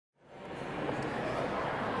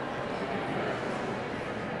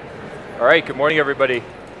All right, good morning everybody.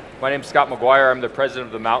 My name is Scott McGuire. I'm the president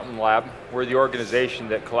of the Mountain Lab. We're the organization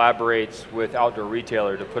that collaborates with Outdoor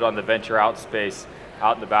Retailer to put on the Venture Out space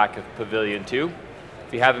out in the back of Pavilion 2.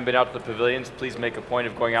 If you haven't been out to the pavilions, please make a point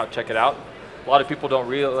of going out and check it out. A lot of people don't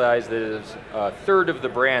realize that a third of the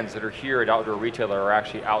brands that are here at Outdoor Retailer are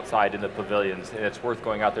actually outside in the pavilions, and it's worth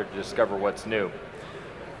going out there to discover what's new.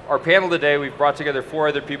 Our panel today, we've brought together 4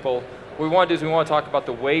 other people. What we want to do is we want to talk about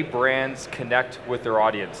the way brands connect with their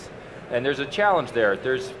audience. And there's a challenge there.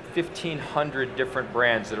 There's 1,500 different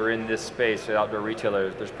brands that are in this space at Outdoor Retailer.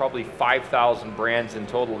 There's probably 5,000 brands in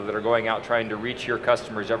total that are going out trying to reach your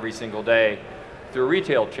customers every single day through a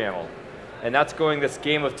retail channel. And that's going this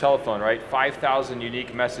game of telephone, right? 5,000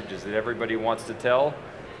 unique messages that everybody wants to tell.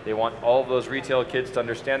 They want all of those retail kids to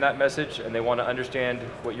understand that message, and they want to understand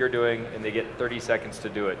what you're doing, and they get 30 seconds to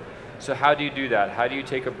do it. So how do you do that? How do you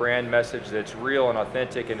take a brand message that's real and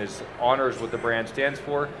authentic and honors what the brand stands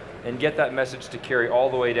for, and get that message to carry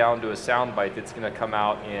all the way down to a soundbite that's going to come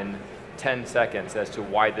out in 10 seconds as to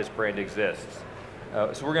why this brand exists.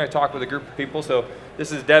 So we're going to talk with a group of people. So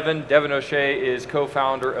this is Devin. Devin O'Shea is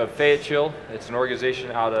co-founder of Fayetteville. It's an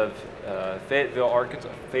organization out of Fayetteville,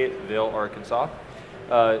 Arkansas.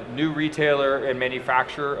 New retailer and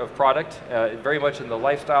manufacturer of product, very much in the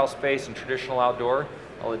lifestyle space and traditional outdoor.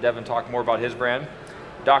 I'll let Devin talk more about his brand.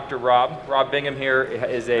 Dr. Rob Bingham here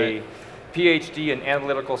is a PhD in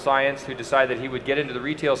analytical science who decided that he would get into the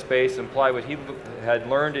retail space and apply what he had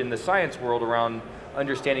learned in the science world around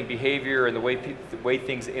understanding behavior and the way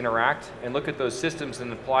things interact, and look at those systems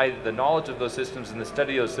and apply the knowledge of those systems and the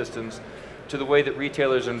study of those systems to the way that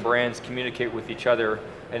retailers and brands communicate with each other,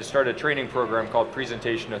 and start a training program called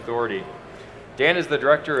Presentation Authority. Dan is the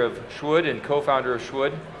director of Schwood and co-founder of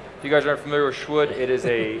Schwood. If you guys aren't familiar with Schwood, it is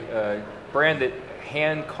a brand that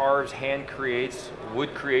hand carves, hand creates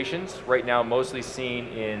wood creations, right now mostly seen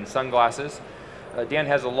in sunglasses. Dan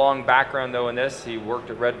has a long background though in this. He worked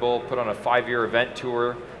at Red Bull, put on a 5-year event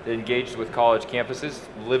tour that engaged with college campuses,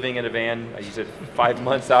 living in a van, I said 5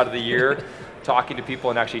 months out of the year, talking to people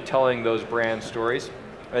and actually telling those brand stories.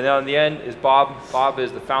 And then on the end is Bob. Bob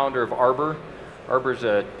is the founder of Arbor. Arbor's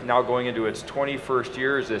now going into its 21st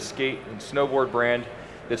year as a skate and snowboard brand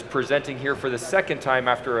that's presenting here for the second time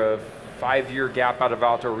after a 5-year gap out of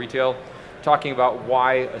outdoor retail, talking about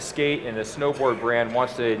why a skate and a snowboard brand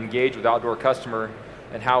wants to engage with outdoor customer,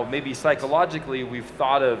 and how maybe psychologically we've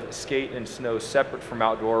thought of skate and snow separate from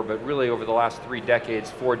outdoor, but really over the last 3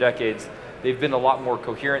 decades, 4 decades, they've been a lot more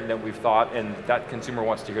coherent than we've thought, and that consumer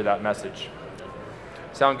wants to hear that message.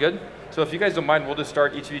 Sound good? So if you guys don't mind, we'll just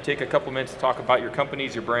start. Each of you take a couple minutes to talk about your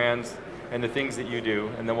companies, your brands, and the things that you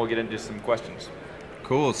do, and then we'll get into some questions.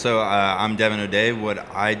 Cool, so I'm Devin O'Day. What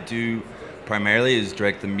I do primarily is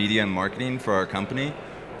direct the media and marketing for our company.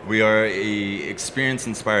 We are a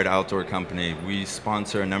experience-inspired outdoor company. We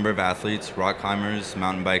sponsor a number of athletes, rock climbers,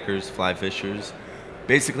 mountain bikers, fly fishers,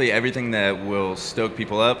 basically everything that will stoke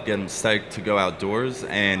people up, get them psyched to go outdoors,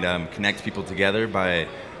 and connect people together by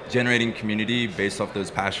generating community based off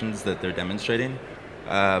those passions that they're demonstrating.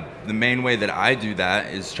 The main way that I do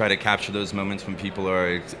that is try to capture those moments when people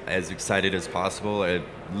are as excited as possible,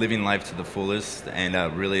 living life to the fullest, and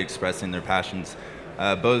really expressing their passions,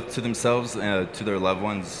 both to themselves, to their loved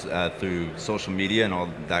ones, through social media and all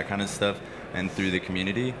that kind of stuff, and through the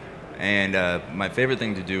community. And my favorite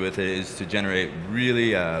thing to do with it is to generate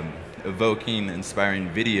really evoking, inspiring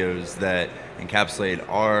videos that encapsulate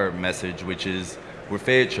our message, which is, we're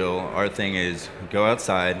Fayetteville. Our thing is go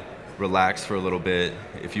outside, relax for a little bit.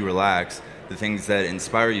 If you relax, the things that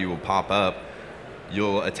inspire you will pop up.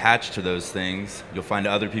 You'll attach to those things. You'll find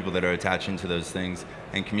other people that are attaching to those things,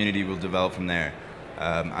 and community will develop from there.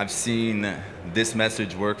 I've seen this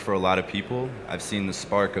message work for a lot of people. I've seen the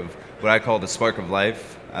spark of, what I call the spark of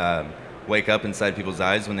life, wake up inside people's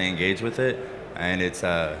eyes when they engage with it, and it's,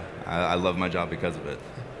 I love my job because of it.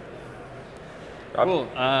 Cool.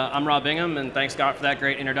 I'm Rob Bingham, and thanks, Scott, for that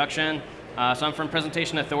great introduction. So I'm from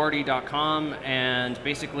PresentationAuthority.com, and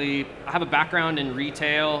basically I have a background in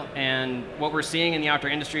retail, and what we're seeing in the outdoor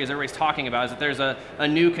industry, as everybody's talking about, is that there's a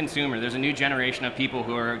new consumer, there's a new generation of people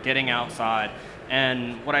who are getting outside.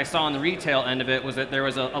 And what I saw on the retail end of it was that there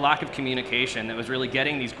was a lack of communication that was really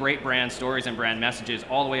getting these great brand stories and brand messages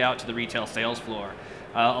all the way out to the retail sales floor.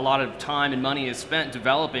 A lot of time and money is spent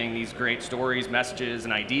developing these great stories, messages,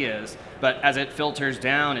 and ideas, but as it filters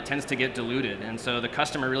down, it tends to get diluted. And so the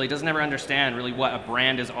customer really doesn't ever understand really what a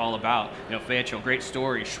brand is all about. You know, Fayetteville, great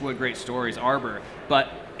stories, Schwood, great stories, Arbor. But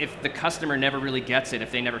if the customer never really gets it,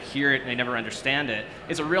 if they never hear it and they never understand it,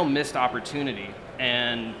 it's a real missed opportunity.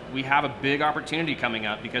 And we have a big opportunity coming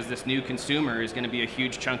up because this new consumer is going to be a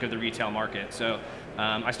huge chunk of the retail market. So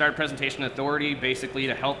I started Presentation Authority basically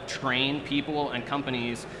to help train people and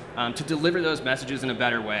companies to deliver those messages in a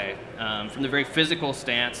better way, from the very physical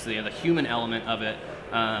stance, the human element of it,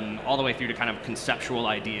 all the way through to kind of conceptual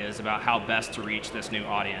ideas about how best to reach this new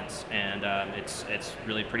audience. And it's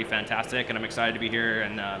really pretty fantastic, and I'm excited to be here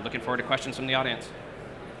and looking forward to questions from the audience.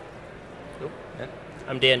 Cool. Yeah.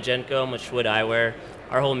 I'm Dan Jenko, I'm with Schwood Eyewear.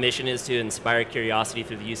 Our whole mission is to inspire curiosity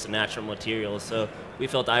through the use of natural materials. So we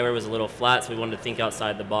felt eyewear was a little flat, so we wanted to think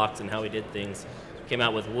outside the box and how we did things. We came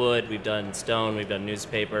out with wood, we've done stone, we've done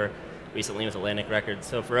newspaper, recently with Atlantic Records.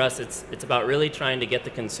 So for us, it's about really trying to get the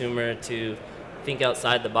consumer to think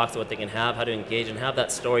outside the box of what they can have, how to engage, and have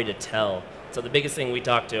that story to tell. So the biggest thing we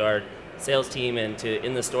talk to our sales team and to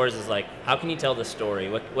in the stores is like, how can you tell the story?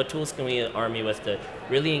 What tools can we arm you with to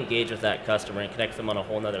really engage with that customer and connect them on a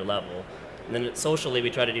whole nother level? And then socially, we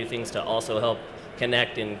try to do things to also help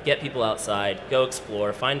connect and get people outside, go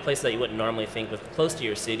explore, find places that you wouldn't normally think with close to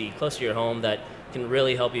your city, close to your home, that can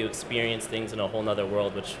really help you experience things in a whole nother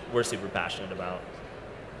world, which we're super passionate about.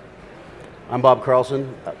 I'm Bob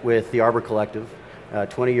Carlson with the Arbor Collective.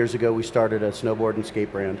 20 years ago, we started a snowboard and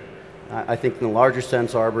skate brand. I think in the larger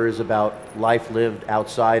sense, Arbor is about life lived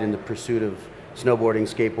outside in the pursuit of snowboarding,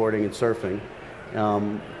 skateboarding, and surfing.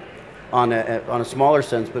 On a smaller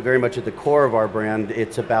sense, but very much at the core of our brand,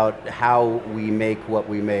 it's about how we make what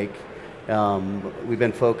we make. We've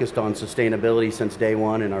been focused on sustainability since day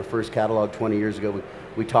one. In our first catalog 20 years ago,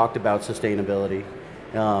 we talked about sustainability.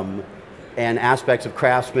 And aspects of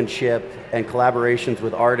craftsmanship and collaborations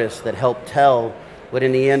with artists that help tell what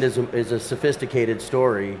in the end is a sophisticated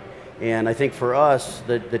story. And I think for us,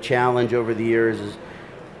 the challenge over the years is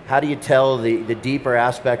how do you tell the deeper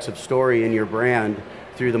aspects of story in your brand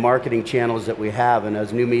through the marketing channels that we have. And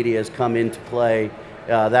as new media has come into play,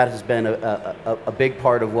 that has been a big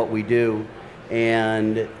part of what we do.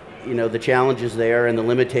 And the challenges there and the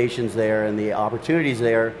limitations there and the opportunities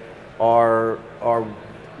there are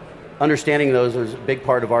understanding those is a big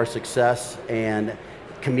part of our success, and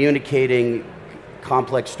communicating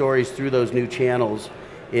complex stories through those new channels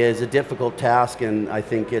is a difficult task, and I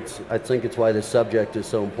think it's why this subject is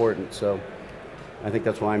so important. So I think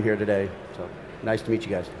that's why I'm here today. So nice to meet you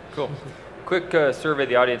guys. Cool. Quick survey of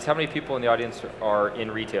the audience. How many people in the audience are in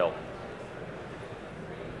retail?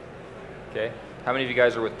 Okay. How many of you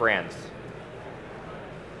guys are with brands?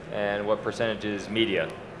 And what percentage is media?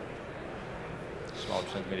 Small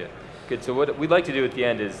percent media. Good. So what we'd like to do at the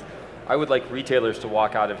end is, I would like retailers to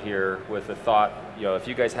walk out of here with a thought. If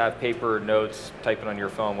you guys have paper, notes, typing on your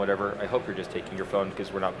phone, whatever. I hope you're just taking your phone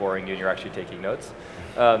because we're not boring you and you're actually taking notes.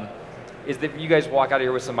 Is that you guys walk out of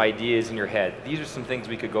here with some ideas in your head. These are some things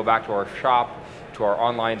we could go back to our shop, to our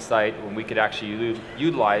online site, when we could actually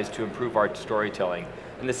utilize to improve our storytelling.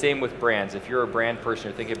 And the same with brands. If you're a brand person,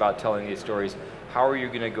 you're thinking about telling these stories, how are you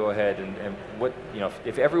going to go ahead and what,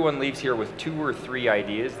 if everyone leaves here with 2 or 3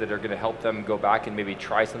 ideas that are going to help them go back and maybe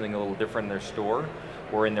try something a little different in their store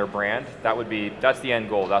or in their brand, that's the end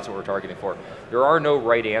goal. That's what we're targeting for. There are no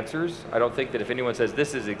right answers. I don't think that if anyone says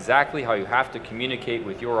this is exactly how you have to communicate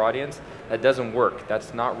with your audience, that doesn't work.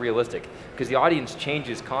 That's not realistic, because the audience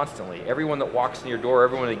changes constantly. Everyone that walks in your door,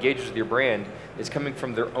 everyone that engages with your brand is coming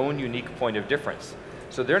from their own unique point of difference.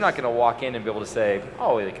 So they're not going to walk in and be able to say,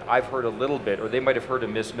 oh, I've heard a little bit, or they might have heard a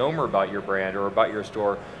misnomer about your brand or about your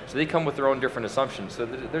store. So they come with their own different assumptions. So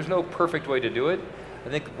there's no perfect way to do it. I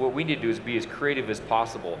think what we need to do is be as creative as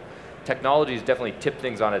possible. Technology has definitely tipped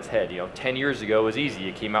things on its head. 10 years ago it was easy.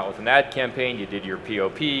 You came out with an ad campaign, you did your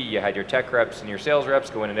POP, you had your tech reps and your sales reps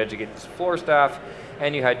go in and educate the floor staff,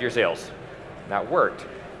 and you had your sales. And that worked.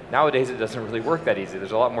 Nowadays it doesn't really work that easy.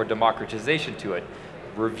 There's a lot more democratization to it.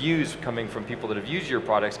 Reviews coming from people that have used your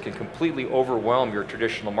products can completely overwhelm your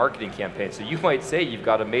traditional marketing campaign. So you might say you've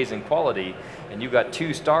got amazing quality and you've got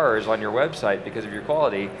 2 stars on your website because of your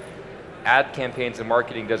quality. Ad campaigns and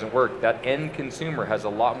marketing doesn't work. That end consumer has a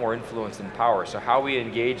lot more influence and power. So how we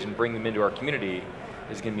engage and bring them into our community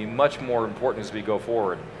is going to be much more important as we go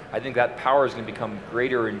forward. I think that power is going to become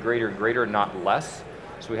greater and greater and greater, not less.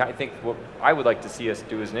 So I think what I would like to see us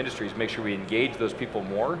do as an industry is make sure we engage those people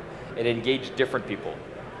more and engage different people.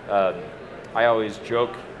 I always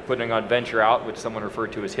joke putting on Venture Out, which someone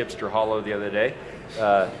referred to as Hipster Hollow the other day.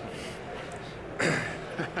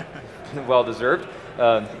 Well deserved.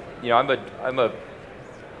 I'm a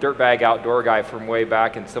dirtbag outdoor guy from way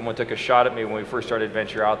back, and someone took a shot at me when we first started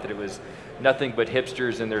Venture Out that it was nothing but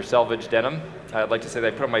hipsters in their selvage denim. I'd like to say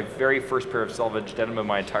that I put on my very first pair of selvage denim in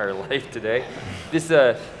my entire life today.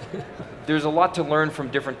 There's a lot to learn from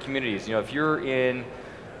different communities. If you're in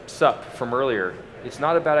SUP from earlier, it's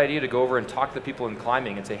not a bad idea to go over and talk to the people in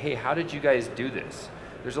climbing and say, hey, how did you guys do this?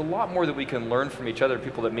 there's a lot more that we can learn from each other,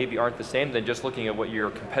 people that maybe aren't the same, than just looking at what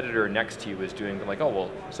your competitor next to you is doing. Like, oh,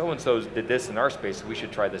 well, so-and-so did this in our space, so we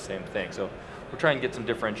should try the same thing. So we're trying to get some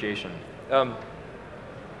differentiation. Dan,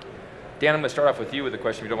 I'm going to start off with you with a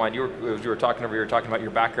question, if you don't mind. As you were talking about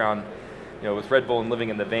your background, with Red Bull and living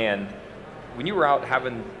in the van. When you were out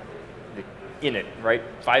in it, right?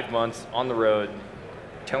 5 months on the road,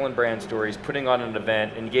 telling brand stories, putting on an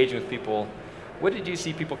event, engaging with people, what did you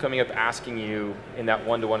see people coming up asking you in that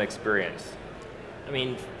one-to-one experience? I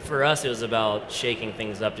mean, for us, it was about shaking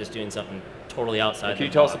things up, just doing something totally outside the box. Can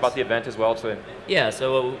you tell us about the event as well? Yeah,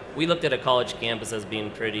 so we looked at a college campus as being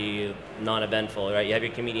pretty non-eventful, right? You have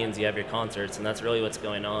your comedians, you have your concerts, and that's really what's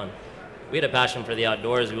going on. We had a passion for the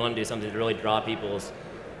outdoors. We wanted to do something to really draw people's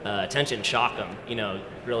attention, shock them,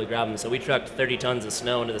 really grab them. So we trucked 30 tons of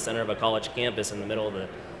snow into the center of a college campus in the middle of the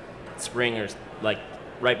spring, or like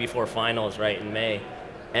right before finals, right in May.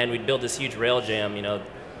 And we'd build this huge rail jam,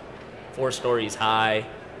 4 stories high,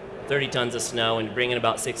 30 tons of snow, and bring in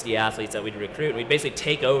about 60 athletes that we'd recruit. And we'd basically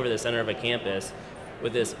take over the center of a campus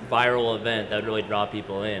with this viral event that would really draw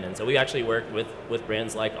people in. And so we actually worked with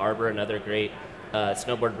brands like Arbor and other great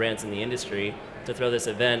snowboard brands in the industry to throw this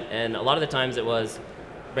event. And a lot of the times it was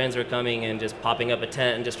brands were coming and just popping up a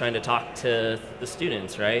tent and just trying to talk to the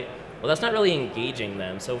students, right? Well, that's not really engaging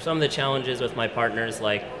them. So some of the challenges with my partners,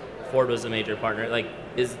 like Ford was a major partner,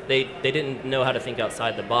 is they didn't know how to think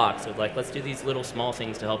outside the box. So let's do these little small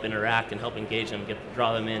things to help interact and help engage them,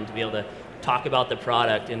 draw them in, to be able to talk about the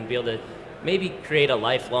product and be able to maybe create a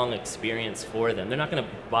lifelong experience for them. They're not going to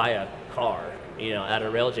buy a car, at a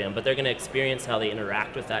rail jam, but they're going to experience how they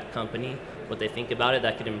interact with that company, what they think about it,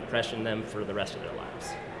 that could impression them for the rest of their lives.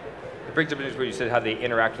 It brings up an where you said how they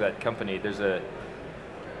interact with that company. It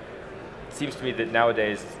seems to me that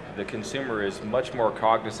nowadays the consumer is much more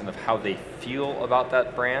cognizant of how they feel about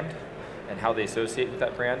that brand and how they associate with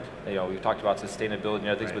that brand. We've talked about sustainability and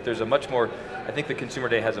other things, but there's I think the consumer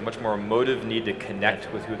today has a much more emotive need to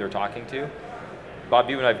connect with who they're talking to. Bob,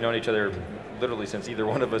 you and I have known each other literally since either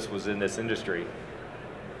one of us was in this industry.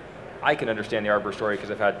 I can understand the Arbor story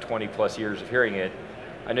because I've had 20 plus years of hearing it.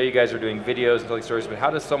 I know you guys are doing videos and telling stories, but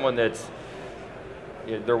how does someone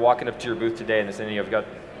they're walking up to your booth today and they're saying,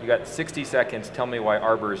 you got 60 seconds, tell me why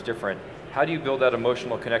Arbor is different. How do you build that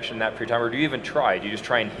emotional connection in that period of time, or do you even try? Do you just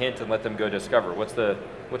try and hint and let them go discover? What's the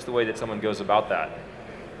way that someone goes about that?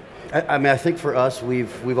 I think for us,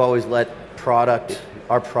 we've always let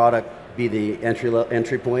our product be the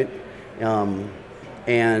entry point,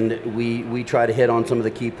 and we try to hit on some of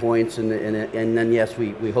the key points, and then yes,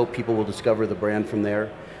 we hope people will discover the brand from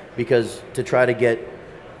there, because to try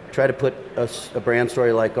to put a brand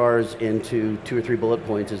story like ours into 2 or 3 bullet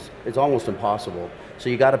points is almost impossible. So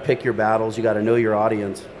you got to pick your battles. You got to know your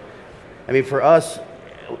audience. I mean, for us,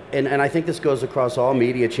 and I think this goes across all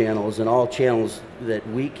media channels and all channels that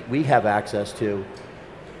we have access to,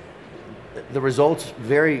 the results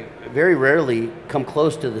very, very rarely come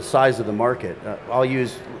close to the size of the market.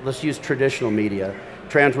 Let's use traditional media.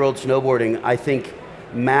 Trans World Snowboarding, I think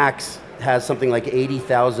max has something like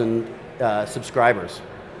 80,000 subscribers.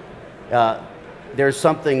 There's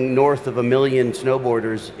something north of 1 million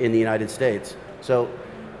snowboarders in the United States. So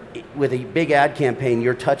with a big ad campaign,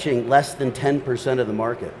 you're touching less than 10% of the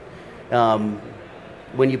market.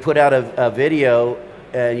 When you put out a video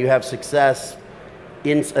and you have success,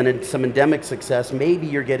 some endemic success, maybe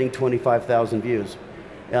you're getting 25,000 views.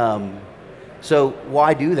 So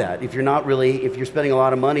why do that if you're spending a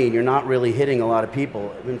lot of money and you're not really hitting a lot of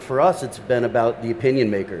people? I mean, for us, it's been about the opinion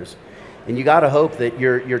makers. And you got to hope that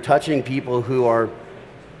you're touching people who are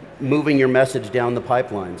moving your message down the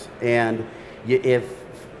pipelines. And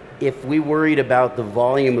if we worried about the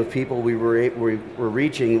volume of people we were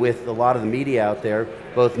reaching with a lot of the media out there,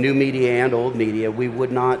 both new media and old media, we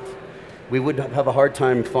would have a hard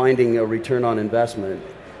time finding a return on investment.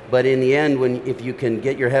 But in the end, if you can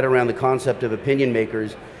get your head around the concept of opinion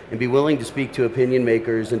makers and be willing to speak to opinion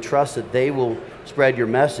makers and trust that they will spread your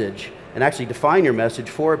message and actually define your message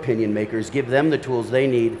for opinion makers, give them the tools they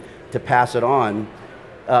need to pass it on,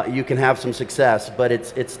 you can have some success. But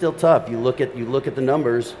it's still tough. You look at the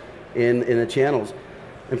numbers in the channels.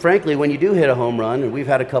 And frankly, when you do hit a home run, and we've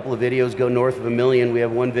had a couple of videos go north of 1 million, we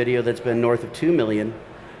have one video that's been north of 2 million,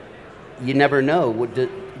 you never know.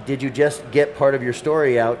 Did you just get part of your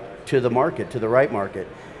story out to the market, to the right market?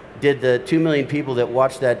 Did the 2 million people that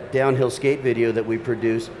watched that downhill skate video that we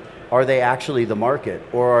produced, are they actually the market,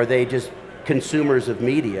 or are they just consumers of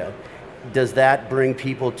media? Does that bring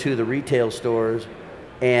people to the retail stores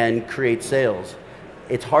and create sales?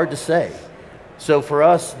 It's hard to say. So for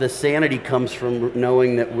us, the sanity comes from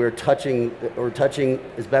knowing that we're touching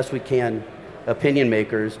as best we can opinion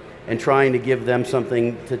makers and trying to give them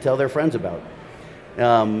something to tell their friends about.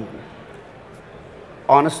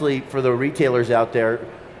 Honestly, for the retailers out there,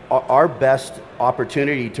 our best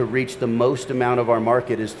opportunity to reach the most amount of our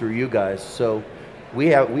market is through you guys. So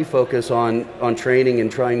we focus on training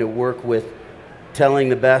and trying to work with telling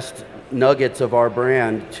the best nuggets of our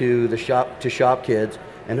brand to the shop kids,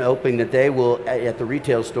 and hoping that they will, at the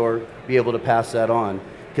retail store, be able to pass that on.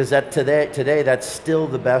 Because today, that's still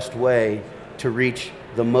the best way to reach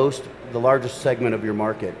the largest segment of your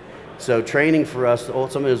market. So training for us,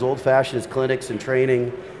 something as old-fashioned as clinics and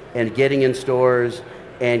training and getting in stores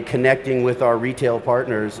and connecting with our retail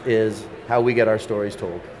partners is how we get our stories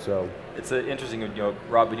told. So it's interesting,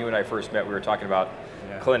 Rob, when you and I first met, we were talking about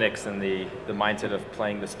clinics and the mindset of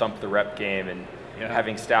playing the stump the rep game and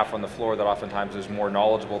having staff on the floor that oftentimes is more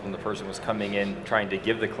knowledgeable than the person was coming in trying to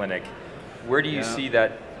give the clinic. Where do you see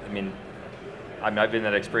that? I mean, I've been in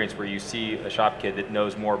that experience where you see a shop kid that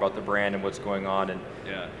knows more about the brand and what's going on and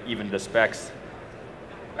even the specs.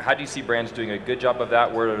 How do you see brands doing a good job of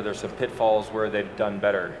that? Where are there some pitfalls where they've done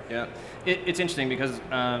better? Yeah, it's interesting because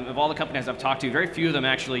of all the companies I've talked to, very few of them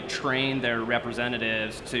actually train their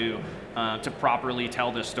representatives to properly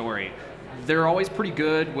tell the story. They're always pretty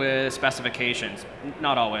good with specifications.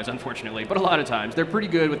 Not always, unfortunately, but a lot of times. They're pretty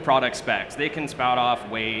good with product specs. They can spout off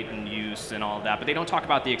weight and use and all of that, but they don't talk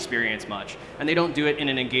about the experience much. And they don't do it in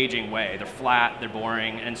an engaging way. They're flat, they're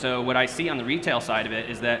boring. And so what I see on the retail side of it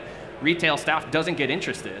is that retail staff doesn't get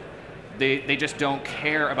interested. They just don't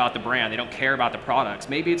care about the brand. They don't care about the products.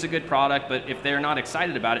 Maybe it's a good product, but if they're not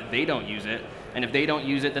excited about it, they don't use it. And if they don't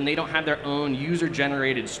use it, then they don't have their own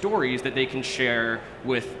user-generated stories that they can share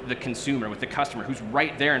with the consumer, with the customer, who's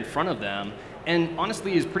right there in front of them, and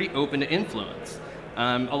honestly is pretty open to influence.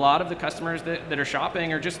 A lot of the customers that are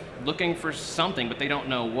shopping are just looking for something, but they don't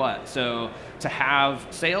know what. So to have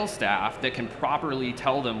sales staff that can properly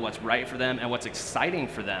tell them what's right for them and what's exciting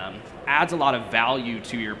for them adds a lot of value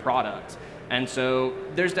to your product. And so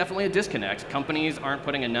there's definitely a disconnect. Companies aren't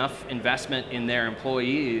putting enough investment in their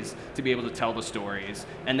employees to be able to tell the stories,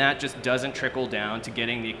 and that just doesn't trickle down to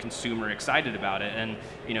getting the consumer excited about it. And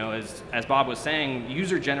as Bob was saying,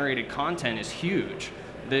 user-generated content is huge.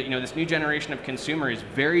 This new generation of consumer is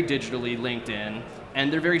very digitally linked in,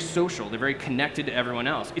 and they're very social. They're very connected to everyone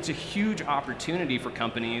else. It's a huge opportunity for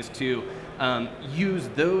companies to use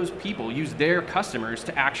those people, use their customers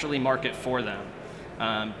to actually market for them.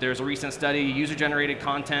 There's a recent study, user-generated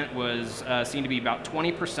content was seen to be about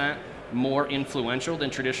 20% more influential than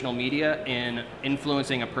traditional media in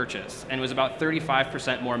influencing a purchase, and was about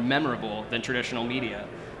 35% more memorable than traditional media.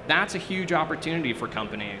 That's a huge opportunity for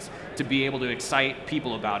companies to be able to excite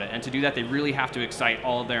people about it, and to do that, they really have to excite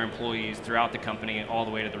all of their employees throughout the company, all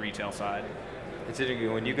the way to the retail side. It's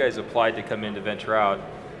interesting, when you guys applied to come in to venture out,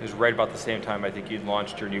 it was right about the same time I think you'd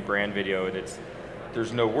launched your new brand video, and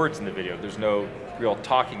there's no words in the video. There's no real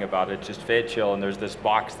talking about it, just Fayetteville, and there's this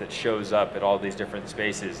box that shows up at all these different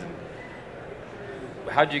spaces. And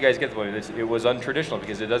how did you guys get the point? It was untraditional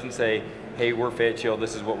because it doesn't say, hey, we're Fayetteville,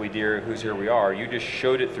 this is what we do, who's here we are. You just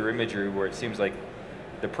showed it through imagery where it seems like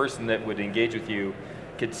the person that would engage with you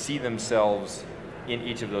could see themselves in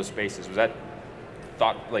each of those spaces. Was that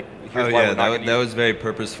thought, like, here's why we're not gonna that was very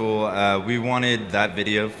purposeful. We wanted that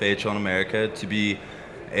video, Fayetteville in America, to be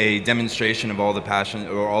a demonstration of all the passion,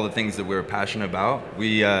 or all the things that we're passionate about.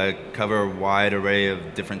 We cover a wide array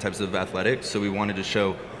of different types of athletics, so we wanted to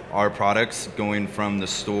show our products going from the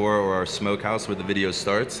store or our smokehouse where the video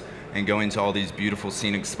starts and going to all these beautiful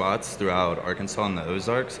scenic spots throughout Arkansas and the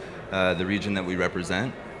Ozarks, the region that we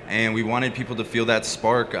represent. And we wanted people to feel that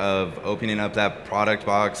spark of opening up that product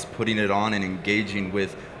box, putting it on, and engaging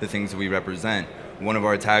with the things that we represent. One of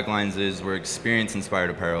our taglines is we're experience-inspired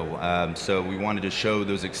apparel. So we wanted to show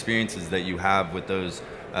those experiences that you have with those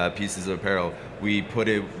pieces of apparel.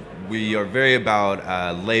 We are very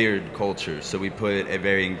about layered culture. So we put a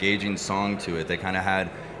very engaging song to it that kind of had,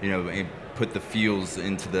 put the feels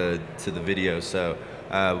into the video. So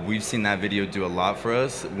we've seen that video do a lot for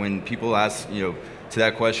us. When people ask, to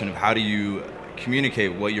that question of how do you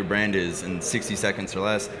communicate what your brand is in 60 seconds or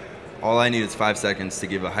less, all I need is 5 seconds to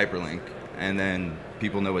give a hyperlink, and then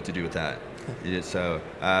people know what to do with that. So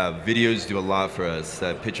videos do a lot for us.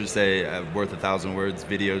 Pictures say worth 1,000 words.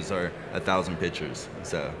 Videos are 1,000 pictures.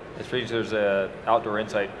 So it's pretty. There's a Outdoor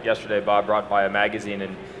Insight yesterday. Bob brought by a magazine,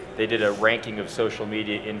 and they did a ranking of social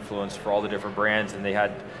media influence for all the different brands, and they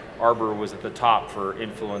had Arbor was at the top for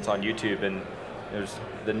influence on YouTube, and there's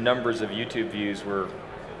the numbers of YouTube views were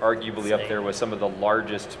arguably up there with some of the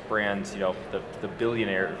largest brands. The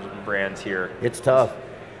billionaire brands here. It's tough.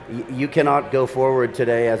 You cannot go forward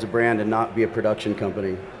today as a brand and not be a production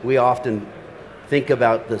company. We often think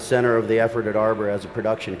about the center of the effort at Arbor as a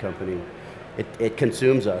production company. It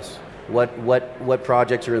consumes us. What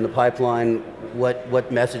projects are in the pipeline?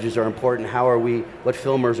 What messages are important? What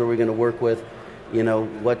filmers are we going to work with? You know,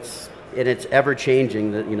 and it's ever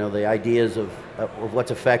changing. The ideas of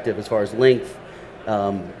what's effective as far as length,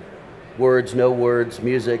 words, no words,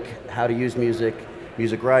 music, how to use music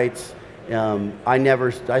rights.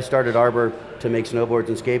 I started Arbor to make snowboards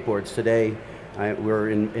and skateboards. Today, we're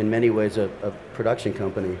in many ways a production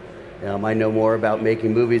company. I know more about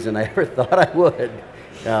making movies than I ever thought I would.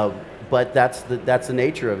 But that's the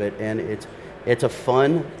nature of it, and it's a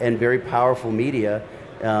fun and very powerful media,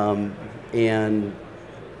 and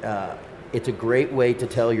it's a great way to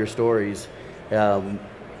tell your stories. Like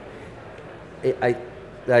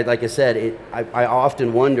I said, I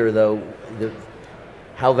often wonder though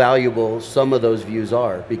how valuable some of those views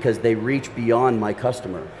are, because they reach beyond my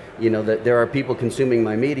customer. You know, that there are people consuming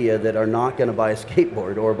my media that are not going to buy a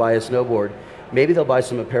skateboard or buy a snowboard. Maybe they'll buy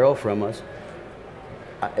some apparel from us,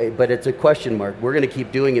 but it's a question mark. We're going to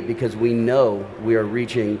keep doing it because we know we are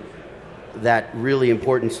reaching that really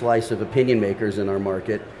important slice of opinion makers in our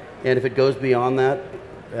market. And if it goes beyond that,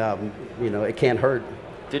 you know, it can't hurt.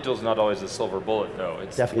 Digital's not always a silver bullet, though.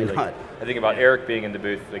 It's definitely not. I think about Eric being in the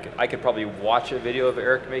booth. Like, I could probably watch a video of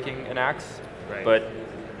Eric making an axe, but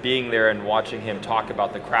being there and watching him talk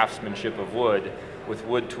about the craftsmanship of wood with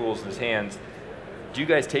wood tools in his hands, do you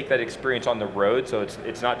guys take that experience on the road? So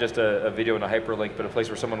it's not just a video and a hyperlink, but a place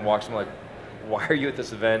where someone walks and like, why are you at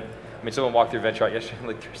this event? I mean, someone walked through Venture Out yesterday,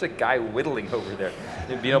 like, there's a guy whittling over there.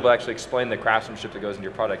 And being able to actually explain the craftsmanship that goes into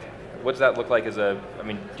your product. What does that look like do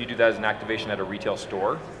you do that as an activation at a retail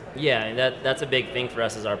store? Yeah, and that's a big thing for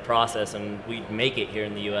us is our process, and we make it here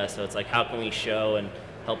in the US, so it's like, how can we show and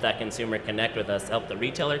help that consumer connect with us, help the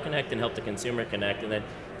retailer connect and help the consumer connect, and then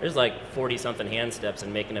there's like 40-something hand steps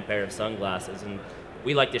in making a pair of sunglasses, and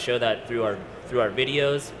we like to show that through our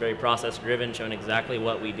videos, very process-driven, showing exactly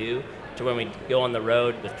what we do, to when we go on the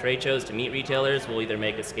road with trade shows to meet retailers, we'll either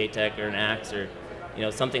make a skate tech or an axe or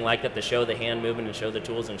something like that to show the hand movement and show the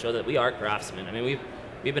tools and show that we are craftsmen. I mean,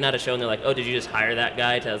 we've been at a show and they're like, oh, did you just hire that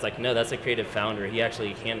guy? I was like, no, that's a creative founder. He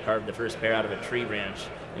actually hand carved the first pair out of a tree branch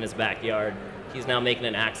in his backyard. He's now making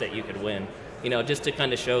an axe that you could win. Just to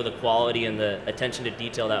kind of show the quality and the attention to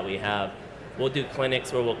detail that we have. We'll do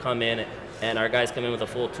clinics where we'll come in and our guys come in with a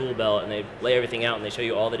full tool belt and they lay everything out and they show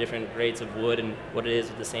you all the different grades of wood and what it is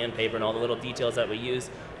with the sandpaper and all the little details that we use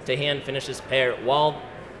to hand finish this pair while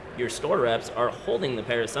your store reps are holding the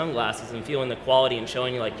pair of sunglasses and feeling the quality and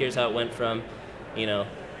showing you like, here's how it went from,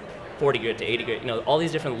 40 grit to 80 grit, all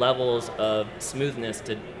these different levels of smoothness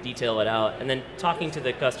to detail it out, and then talking to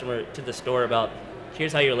the customer, to the store about,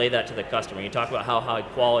 here's how you relay that to the customer. You talk about how high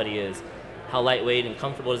quality is, how lightweight and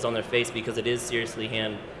comfortable it is on their face because it is seriously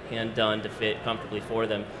hand done to fit comfortably for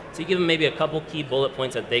them. So you give them maybe a couple key bullet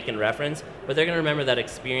points that they can reference, but they're going to remember that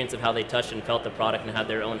experience of how they touched and felt the product and had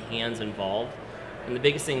their own hands involved. And the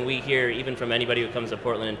biggest thing we hear, even from anybody who comes to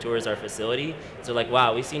Portland and tours our facility, is they're like,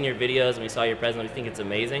 wow, we've seen your videos and we saw your presence, we think it's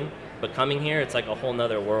amazing, but coming here, it's like a whole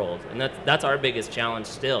nother world. And that's our biggest challenge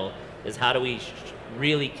still, is how do we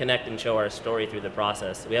really connect and show our story through the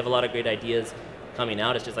process. We have a lot of great ideas coming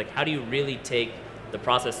out. It's just like, how do you really take the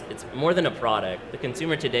process? It's more than a product. The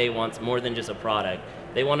consumer today wants more than just a product.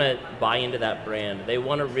 They want to buy into that brand. They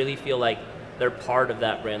want to really feel like they're part of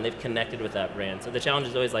that brand. They've connected with that brand. So the challenge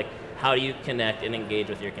is always like, how do you connect and engage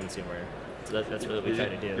with your consumer? So that's really what we try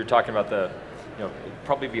to do. You're talking about it'd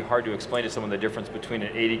probably be hard to explain to someone the difference between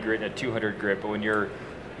an 80 grit and a 200 grit, but when you're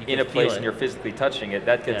in a place and you're physically touching it,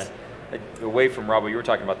 that gets away from Rob, you were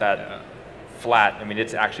talking about that flat. I mean,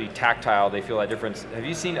 it's actually tactile. They feel that difference. Have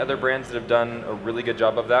you seen other brands that have done a really good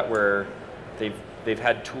job of that, where they've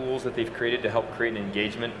had tools that they've created to help create an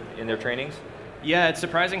engagement in their trainings? Yeah, it's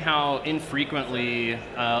surprising how infrequently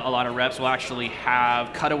a lot of reps will actually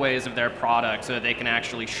have cutaways of their product so that they can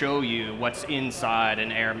actually show you what's inside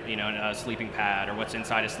a sleeping pad or what's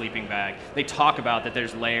inside a sleeping bag. They talk about that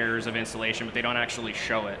there's layers of insulation, but they don't actually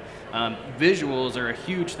show it. Visuals are a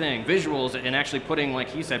huge thing. Visuals and actually putting, like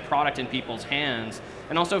he said, product in people's hands,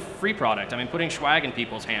 and also free product. I mean, putting swag in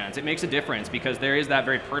people's hands. It makes a difference because there is that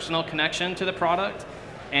very personal connection to the product.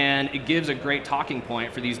 And it gives a great talking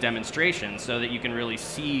point for these demonstrations so that you can really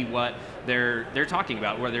see what they're talking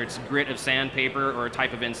about, whether it's grit of sandpaper or a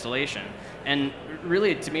type of installation. And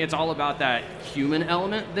really, to me, it's all about that human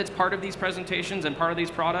element that's part of these presentations and part of these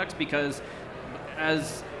products, because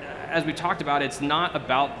as we talked about, it's not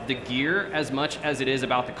about the gear as much as it is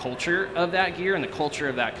about the culture of that gear and the culture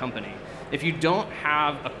of that company. If you don't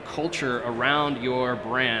have a culture around your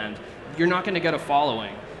brand, you're not going to get a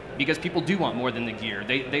following. because people do want more than the gear.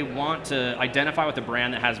 They want to identify with a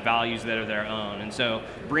brand that has values that are their own. And so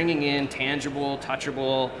bringing in tangible,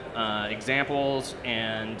 touchable examples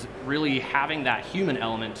and really having that human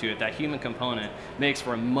element to it, that human component, makes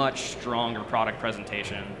for a much stronger product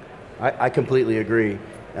presentation. I completely agree.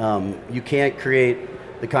 You can't create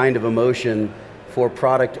the kind of emotion for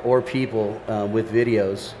product or people with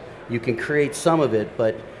videos. You can create some of it,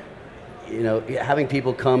 but having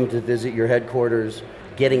people come to visit your headquarters,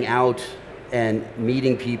 getting out and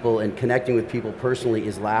meeting people and connecting with people personally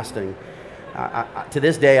is lasting. To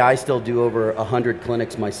this day, I still do over 100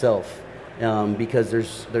 clinics myself because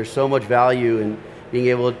there's so much value in being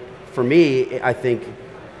able, for me, I think,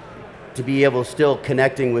 to be able still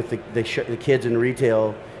connecting with the kids in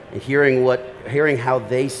retail and hearing how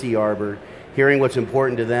they see Arbor, hearing what's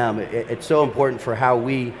important to them. It's so important for how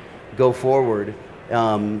we go forward.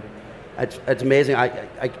 It's amazing.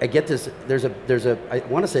 I get this. There's a. I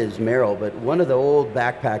want to say it's Merrill, but one of the old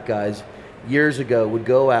backpack guys years ago would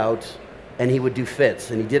go out and he would do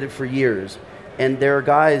fits, and he did it for years. And there are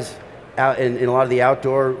guys out in a lot of the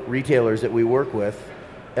outdoor retailers that we work with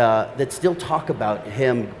that still talk about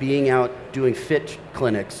him being out doing fit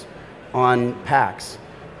clinics on packs,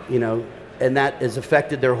 and that has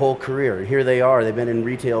affected their whole career. Here they are. They've been in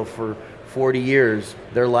retail for 40 years.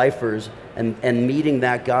 They're lifers. And meeting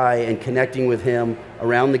that guy and connecting with him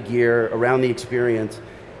around the gear, around the experience,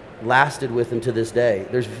 lasted with him to this day.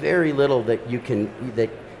 There's very little that you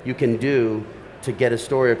can do to get a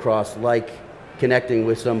story across, like connecting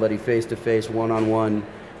with somebody face to face, one-on-one,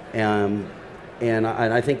 and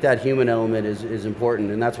I think that human element is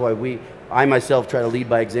important, and that's why I myself try to lead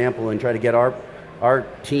by example and try to get our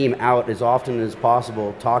team out as often as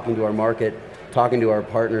possible, talking to our market, talking to our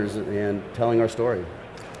partners, and telling our story.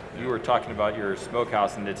 You were talking about your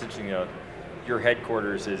smokehouse, and it's interesting, your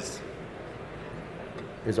headquarters is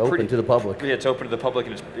open to the public. Yeah, it's open to the public,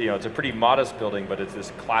 and it's a pretty modest building, but it's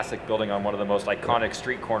this classic building on one of the most iconic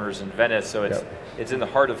street corners in Venice. So it's in the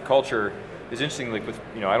heart of culture. It's interesting, like with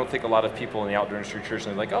I don't think a lot of people in the outdoor industry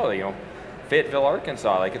traditionally like, Fayetteville,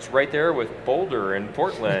 Arkansas, like it's right there with Boulder and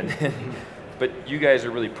Portland. But you guys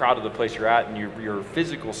are really proud of the place you're at, and your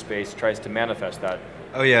physical space tries to manifest that.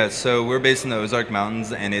 Oh yeah, so we're based in the Ozark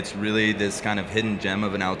Mountains, and it's really this kind of hidden gem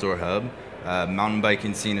of an outdoor hub. Mountain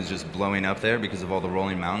biking scene is just blowing up there because of all the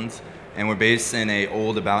rolling mountains. And we're based in an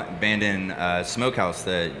old abandoned smokehouse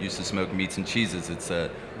that used to smoke meats and cheeses. It's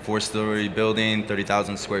a 4-story building,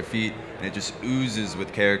 30,000 square feet, and it just oozes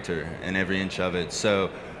with character in every inch of it. So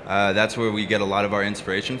that's where we get a lot of our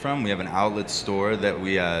inspiration from. We have an outlet store that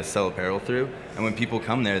we sell apparel through, and when people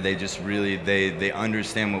come there, they just really, they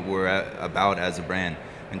understand what we're about as a brand.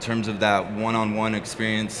 In terms of that one-on-one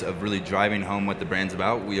experience of really driving home what the brand's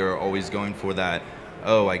about, we are always going for that,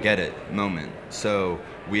 oh, I get it moment. So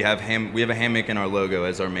we have a hammock in our logo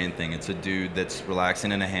as our main thing. It's a dude that's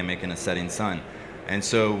relaxing in a hammock in a setting sun. And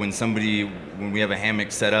so when we have a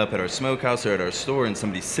hammock set up at our smokehouse or at our store and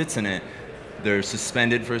somebody sits in it, they're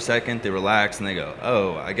suspended for a second, they relax, and they go,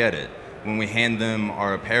 oh, I get it. When we hand them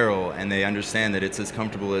our apparel and they understand that it's as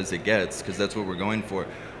comfortable as it gets, because that's what we're going for,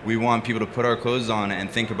 we want people to put our clothes on and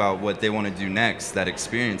think about what they want to do next, that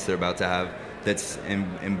experience they're about to have that's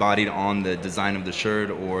embodied on the design of the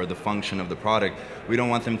shirt or the function of the product. We don't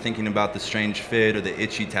want them thinking about the strange fit or the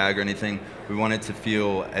itchy tag or anything. We want it to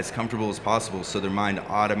feel as comfortable as possible so their mind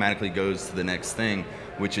automatically goes to the next thing,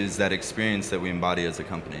 which is that experience that we embody as a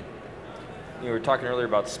company. You were talking earlier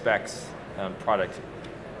about specs on product.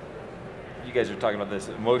 You guys are talking about this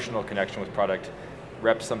emotional connection with product.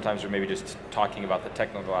 Reps sometimes are maybe just talking about the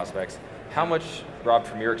technical aspects. How much, Rob,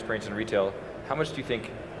 from your experience in retail, how much do you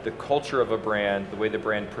think the culture of a brand, the way the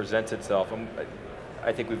brand presents itself,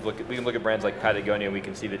 I think we can look at brands like Patagonia and we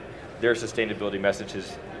can see that their sustainability message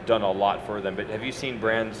has done a lot for them, but have you seen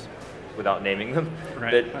brands, without naming them,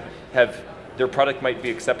 that have, their product might be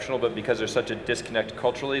exceptional, but because there's such a disconnect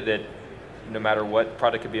culturally that no matter what,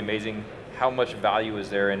 product could be amazing, how much value is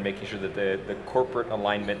there in making sure that the corporate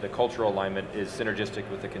alignment, the cultural alignment is synergistic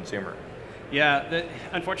with the consumer? Yeah,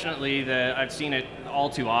 unfortunately, I've seen it all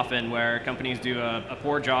too often where companies do a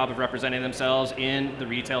poor job of representing themselves in the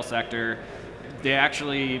retail sector.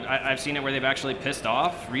 I've seen it where they've actually pissed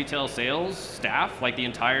off retail sales staff, like the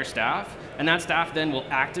entire staff, and that staff then will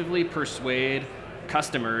actively persuade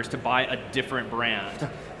customers to buy a different brand.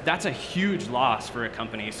 That's a huge loss for a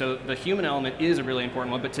company. So the human element is a really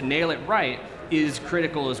important one, but to nail it right is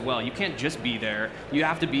critical as well. You can't just be there. You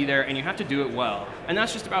have to be there and you have to do it well. And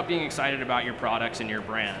that's just about being excited about your products and your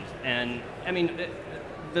brand. And I mean,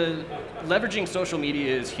 the leveraging social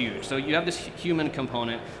media is huge. So you have this human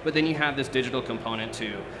component, but then you have this digital component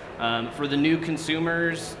too. For the new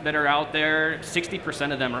consumers that are out there,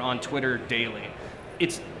 60% of them are on Twitter daily.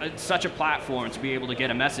 It's such a platform to be able to get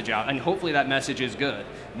a message out, and hopefully that message is good.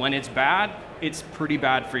 When it's bad, it's pretty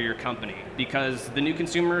bad for your company, because the new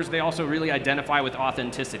consumers, they also really identify with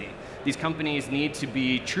authenticity. These companies need to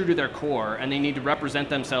be true to their core, and they need to represent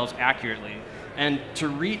themselves accurately. And to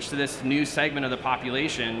reach this new segment of the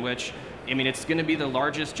population, which, I mean, it's going to be the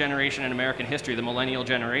largest generation in American history, the millennial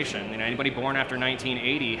generation. You know, anybody born after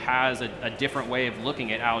 1980 has a different way of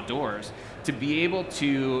looking at outdoors. To be able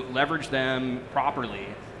to leverage them properly,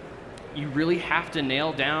 you really have to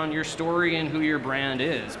nail down your story and who your brand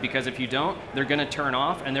is, because if you don't, they're going to turn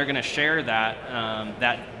off and they're going to share that,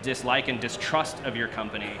 that dislike and distrust of your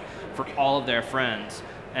company for all of their friends.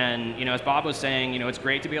 And you know, as Bob was saying, you know, it's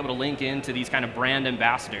great to be able to link into these kind of brand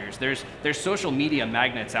ambassadors. There's social media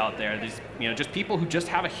magnets out there. There's, you know, just people who just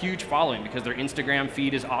have a huge following because their Instagram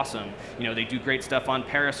feed is awesome. You know, they do great stuff on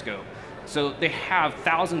Periscope. So they have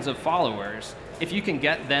thousands of followers. If you can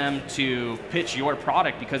get them to pitch your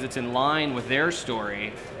product because it's in line with their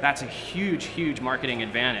story, that's a huge, huge marketing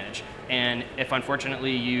advantage. And if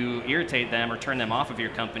unfortunately you irritate them or turn them off of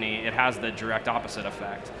your company, it has the direct opposite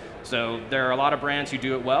effect. So there are a lot of brands who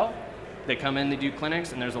do it well. They come in, they do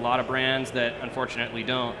clinics, and there's a lot of brands that unfortunately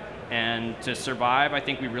don't. And to survive, I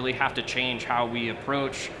think we really have to change how we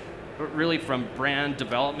approach, really from brand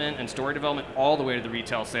development and story development all the way to the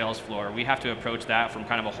retail sales floor. We have to approach that from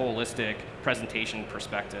kind of a holistic presentation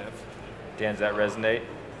perspective. Dan, does that resonate?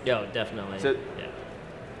 Yo, definitely. So,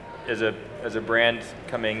 yeah. As a brand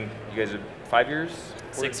coming, you guys are 5 years?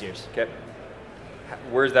 6 years. Okay.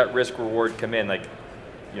 Where's that risk reward come in? Like,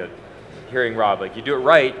 you know, hearing Rob, like you do it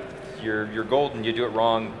right, you're golden. You do it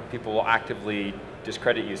wrong, people will actively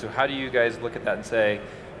discredit you. So how do you guys look at that and say,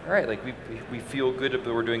 all right, like we feel good that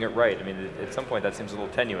we're doing it right? I mean, at some point that seems a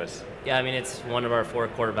little tenuous. Yeah, I mean, it's one of our 4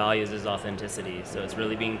 core values is authenticity. So it's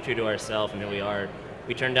really being true to ourselves and who we are.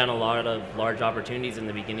 We turned down a lot of large opportunities in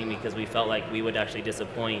the beginning because we felt like we would actually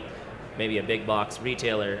disappoint maybe a big box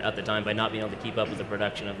retailer at the time by not being able to keep up with the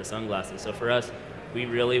production of the sunglasses. So for us, we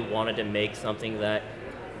really wanted to make something that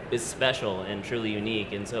is special and truly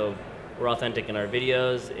unique. And so we're authentic in our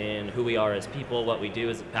videos and who we are as people. What we do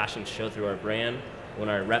is a passion show through our brand. When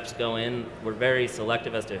our reps go in, we're very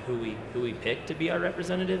selective as to who we pick to be our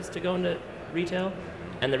representatives to go into retail.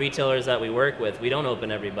 And the retailers that we work with, we don't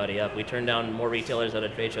open everybody up. We turn down more retailers at a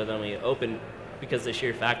trade show than we open because the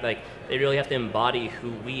sheer fact, like, they really have to embody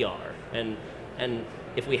who we are. And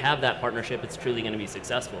if we have that partnership, it's truly going to be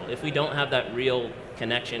successful. If we don't have that real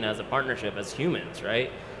connection as a partnership, as humans,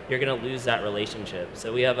 right, you're going to lose that relationship.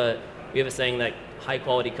 So we have a saying that high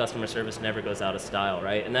quality customer service never goes out of style,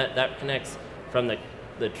 right? And that connects from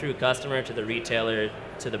the true customer to the retailer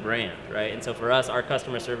to the brand, right? And so for us, our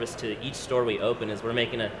customer service to each store we open is we're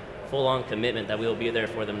making a full-on commitment that we will be there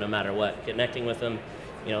for them no matter what, connecting with them,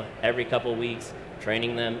 you know, every couple of weeks,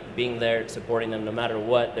 training them, being there, supporting them no matter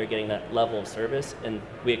what, they're getting that level of service, and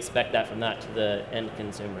we expect that from that to the end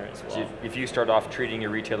consumer as well. So if you start off treating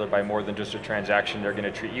your retailer by more than just a transaction, they're going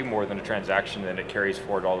to treat you more than a transaction, and it carries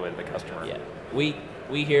forward all the way to the customer. Yeah,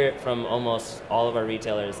 we hear it from almost all of our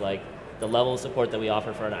retailers, like the level of support that we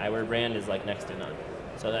offer for an eyewear brand is like next to none.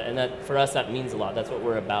 So that for us, that means a lot. That's what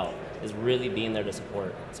we're about, is really being there to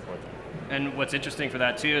support them. And what's interesting for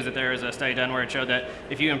that too is that there is a study done where it showed that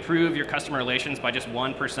if you improve your customer relations by just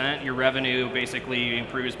 1%, your revenue basically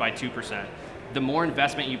improves by 2%. The more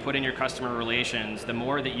investment you put in your customer relations, the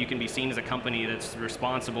more that you can be seen as a company that's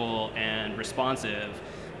responsible and responsive,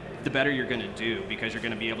 the better you're going to do, because you're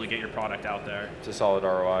going to be able to get your product out there. It's a solid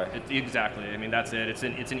ROI. Exactly. I mean, that's it. It's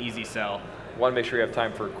an easy sell. I want to make sure you have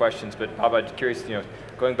time for questions, but Bob, I'm curious, you know,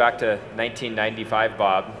 going back to 1995,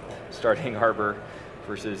 Bob, starting Arbor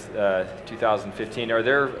versus 2015, are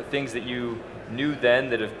there things that you knew then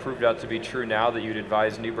that have proved out to be true now that you'd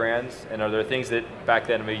advise new brands? And are there things that back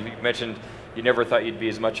then, I mean, you mentioned you never thought you'd be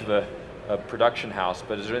as much of a production house,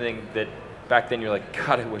 but is there anything that back then you're like,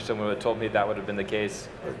 God, I wish someone would have told me that would have been the case?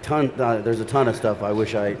 There's a ton of stuff I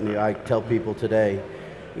wish I knew. I tell people today,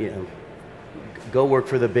 you know, go work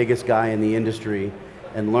for the biggest guy in the industry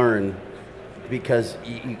and learn, because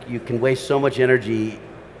you can waste so much energy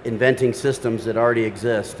inventing systems that already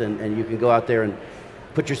exist, and you can go out there and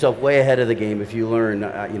put yourself way ahead of the game if you learn,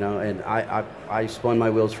 you know, and I spun my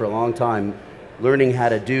wheels for a long time learning how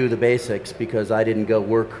to do the basics because I didn't go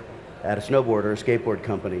work at a snowboard or a skateboard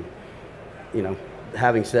company. You know,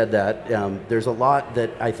 having said that, there's a lot that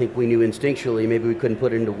I think we knew instinctually, maybe we couldn't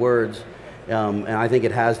put into words, and I think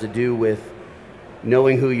it has to do with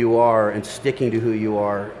knowing who you are and sticking to who you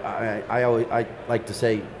are. I like to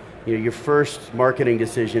say, your first marketing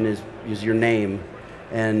decision is your name,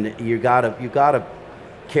 and you gotta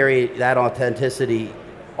carry that authenticity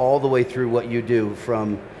all the way through what you do,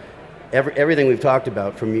 from everything we've talked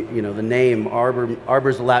about, from the name. Arbor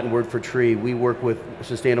is the Latin word for tree. We work with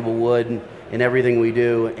sustainable wood in everything we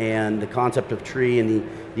do, and the concept of tree and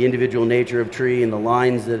the individual nature of tree and the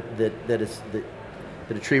lines that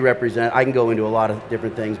a tree represents. I can go into a lot of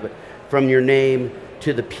different things, but from your name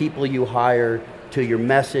to the people you hire, to your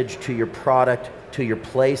message, to your product, to your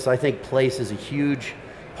place. I think place is a huge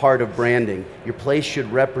part of branding. Your place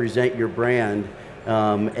should represent your brand,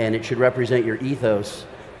 and it should represent your ethos,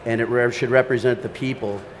 and it should represent the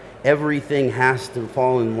people. Everything has to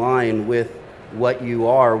fall in line with what you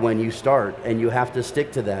are when you start, and you have to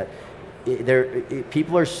stick to that.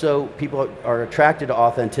 People are attracted to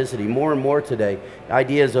authenticity more and more today.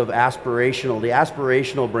 Ideas of the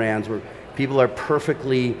aspirational brands where people are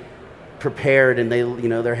perfectly prepared, and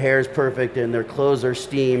their hair is perfect and their clothes are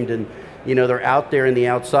steamed, and they're out there in the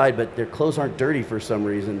outside, but their clothes aren't dirty for some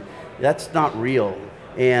reason. That's not real,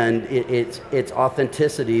 and it's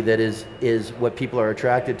authenticity that is what people are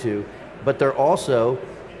attracted to. But they're also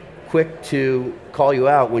quick to call you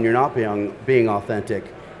out when you're not being authentic,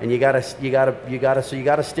 and you gotta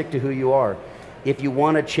stick to who you are. If you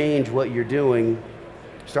want to change what you're doing,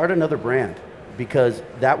 start another brand, because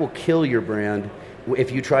that will kill your brand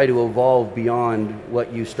if you try to evolve beyond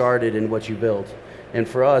what you started and what you built. And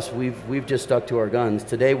for us, we've just stuck to our guns.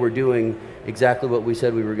 Today we're doing exactly what we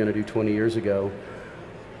said we were going to do 20 years ago.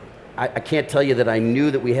 I can't tell you that I knew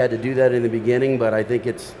that we had to do that in the beginning, but I think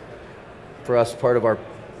it's, for us, part of our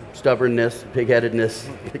stubbornness, pig-headedness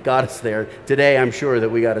that got us there. Today I'm sure that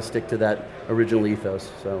we got to stick to that original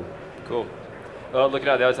ethos. So cool. Well, looking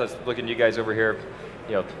at that, I was looking at you guys over here,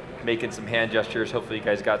 making some hand gestures. Hopefully you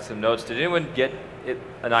guys got some notes. Did anyone get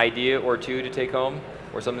an idea or two to take home,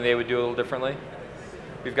 or something they would do a little differently?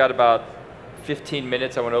 We've got about 15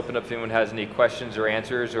 minutes. I want to open up if anyone has any questions or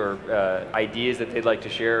answers or ideas that they'd like to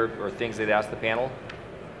share, or things they'd ask the panel.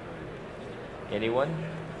 Anyone?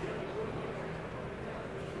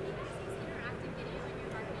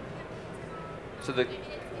 So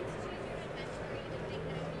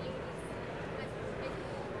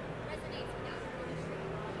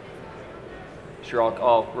Sure,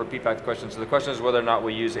 I'll repeat back the question. So the question is whether or not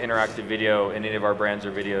we use interactive video in any of our brands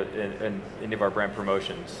or video in any of our brand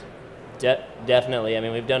promotions. Definitely. I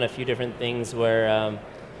mean, we've done a few different things where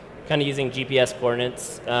kind of using GPS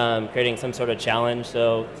coordinates, creating some sort of challenge.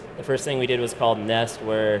 So the first thing we did was called Nest,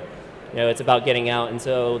 where it's about getting out. And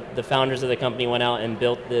so the founders of the company went out and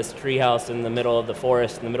built this treehouse in the middle of the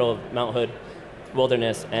forest, in the middle of Mount Hood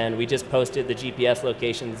wilderness. And we just posted the GPS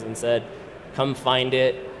locations and said, come find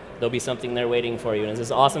it. There'll be something there waiting for you. And it's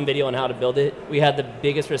this awesome video on how to build it. We had the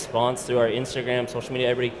biggest response through our Instagram, social media,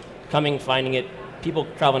 everybody coming, finding it, people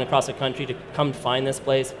traveling across the country to come find this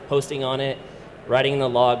place, posting on it, writing in the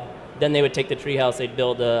log. Then they would take the treehouse, they'd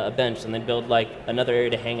build a bench, and they'd build like another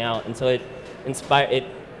area to hang out. And so it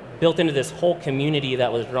built into this whole community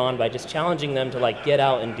that was drawn by just challenging them to like get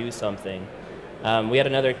out and do something. We had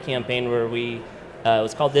another campaign where it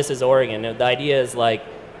was called This is Oregon. The idea is like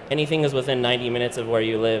anything is within 90 minutes of where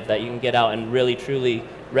you live that you can get out and really truly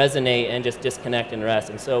resonate and just disconnect and rest.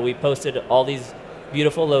 And so we posted all these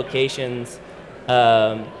beautiful locations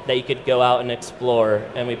that you could go out and explore.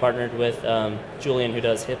 And we partnered with Julian, who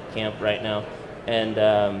does Hip Camp right now.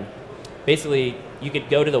 And basically, you could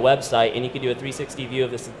go to the website and you could do a 360 view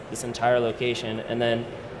of this entire location. And then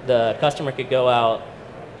the customer could go out,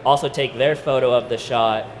 also take their photo of the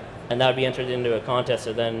shot, and that would be entered into a contest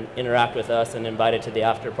to then interact with us and invited to the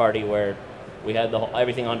after party where we had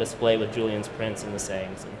everything on display with Julian's prints and the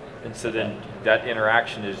sayings. And so then that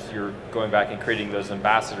interaction is you're going back and creating those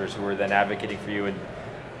ambassadors who are then advocating for you, and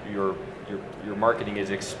your marketing is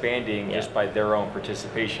expanding just by their own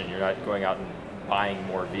participation. You're not going out and buying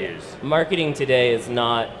more views. Marketing today is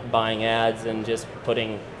not buying ads and just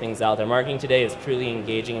putting things out there. Marketing today is truly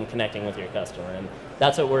engaging and connecting with your customer. And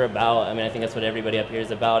that's what we're about. I mean, I think that's what everybody up here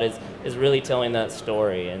is about, is really telling that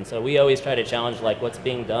story. And so we always try to challenge like what's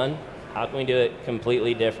being done. How can we do it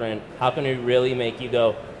completely different? How can we really make you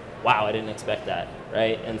go, wow, I didn't expect that,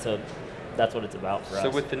 right? And so that's what it's about for us. So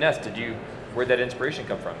with the Nest, where'd that inspiration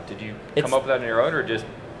come from? Did you come up with that on your own, or just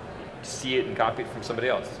see it and copy it from somebody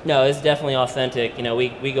else? No, it's definitely authentic.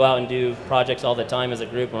 We go out and do projects all the time as a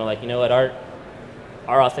group, and we're like, you know what, our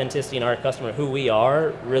authenticity and our customer, who we are,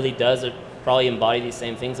 really does probably embody these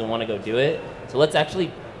same things and want to go do it. So let's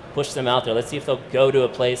actually push them out there. Let's see if they'll go to a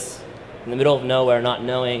place in the middle of nowhere, not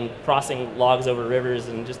knowing, crossing logs over rivers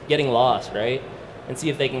and just getting lost, right? and see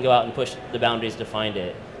if they can go out and push the boundaries to find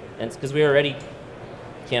it. And because we were already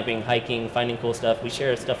camping, hiking, finding cool stuff. We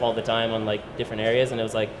share stuff all the time on like different areas, and it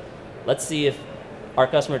was like, let's see if our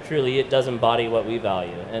customer truly it does embody what we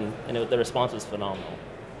value, and the response was phenomenal.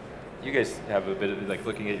 You guys have a bit of like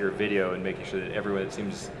looking at your video and making sure that everyone, it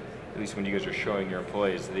seems, at least when you guys are showing your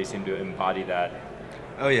employees, they seem to embody that.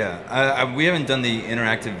 Oh yeah, we haven't done the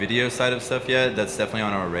interactive video side of stuff yet. That's definitely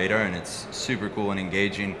on our radar, and it's super cool and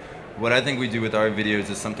engaging. What I think we do with our videos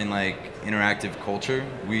is something like interactive culture.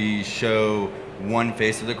 We show one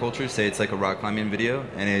face of the culture, say it's like a rock climbing video,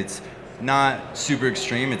 and it's not super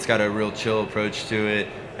extreme. It's got a real chill approach to it.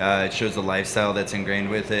 It shows the lifestyle that's ingrained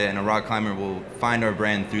with it, and a rock climber will find our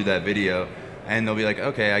brand through that video, and they'll be like,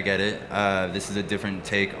 okay, I get it. This is a different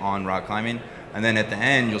take on rock climbing. And then at the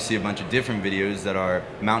end, you'll see a bunch of different videos that are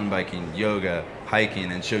mountain biking, yoga,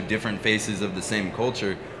 hiking, and show different faces of the same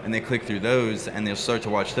culture. And they click through those, and they'll start to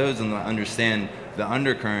watch those, and they'll understand the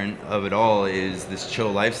undercurrent of it all is this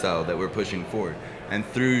chill lifestyle that we're pushing forward. And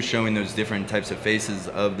through showing those different types of faces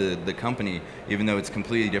of the company, even though it's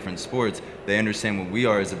completely different sports, they understand what we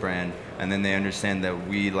are as a brand, and then they understand that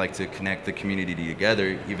we like to connect the community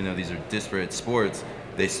together. Even though these are disparate sports,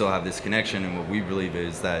 they still have this connection, and what we believe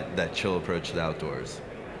is that chill approach to the outdoors.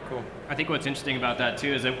 Cool. I think what's interesting about that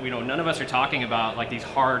too is that none of us are talking about like these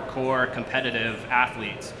hardcore competitive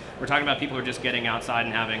athletes. We're talking about people who are just getting outside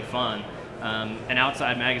and having fun. And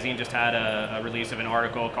Outside Magazine just had a release of an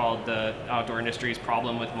article called "The Outdoor Industry's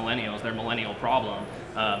Problem with Millennials," their millennial problem.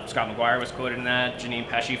 Scott McGuire was quoted in that. Janine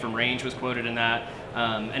Pesci from Range was quoted in that.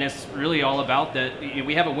 And it's really all about that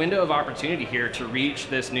we have a window of opportunity here to reach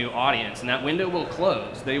this new audience, and that window will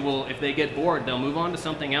close. They will, if they get bored, they'll move on to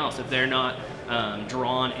something else if they're not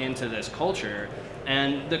drawn into this culture.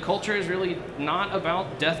 And the culture is really not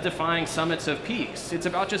about death-defying summits of peaks. It's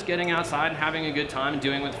about just getting outside and having a good time and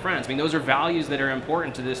doing it with friends. I mean, those are values that are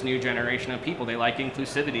important to this new generation of people. They like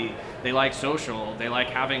inclusivity, they like social, they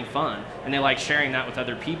like having fun, and they like sharing that with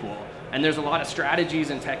other people. And there's a lot of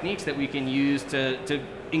strategies and techniques that we can use to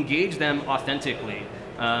engage them authentically.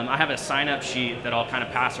 I have a sign-up sheet that I'll kind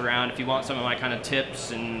of pass around. If you want some of my kind of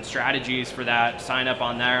tips and strategies for that, sign up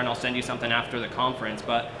on there, and I'll send you something after the conference.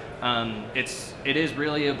 But it is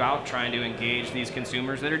really about trying to engage these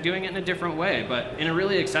consumers that are doing it in a different way, but in a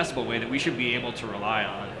really accessible way that we should be able to rely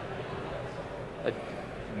on.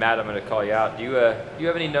 Matt, I'm going to call you out. Do you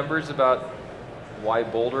have any numbers about why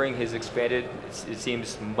bouldering has expanded? It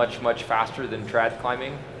seems much, much faster than trad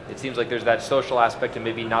climbing. It seems like there's that social aspect and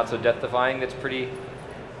maybe not so death-defying that's pretty...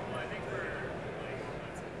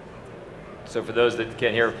 So for those that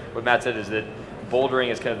can't hear, what Matt said is that bouldering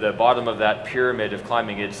is kind of the bottom of that pyramid of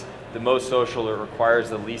climbing. It's the most social, it requires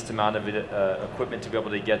the least amount of equipment to be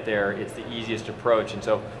able to get there. It's the easiest approach. And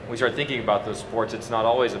so when we start thinking about those sports, it's not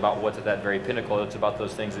always about what's at that very pinnacle, it's about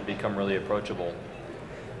those things that become really approachable.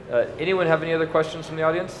 Anyone have any other questions from the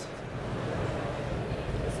audience?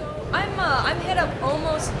 So I'm hit up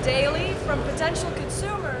almost daily from potential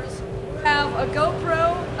consumers who have a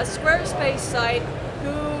GoPro, a Squarespace site,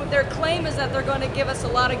 who their claim is that they're going to give us a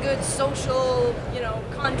lot of good social,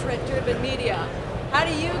 content-driven media. How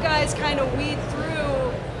do you guys kind of weed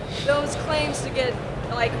through those claims to get,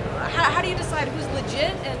 like, how do you decide who's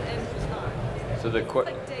legit and who's not? So the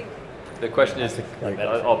question is,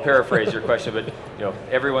 I'll paraphrase your question, but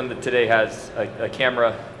everyone that today has a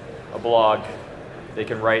camera, a blog, they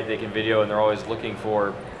can write, they can video, and they're always looking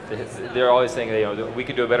for, they're always saying, we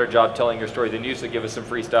could do a better job telling your story than you, so give us some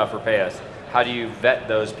free stuff or pay us. How do you vet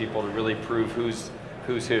those people to really prove who's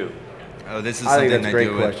who? Oh, this is I think something that's a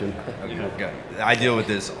great question. I deal with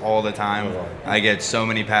this all the time. I get so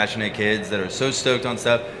many passionate kids that are so stoked on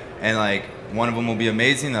stuff, and like one of them will be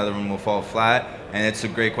amazing, the other one will fall flat. And it's a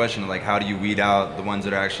great question, like how do you weed out the ones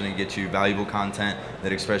that are actually going to get you valuable content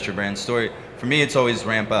that express your brand story? For me, it's always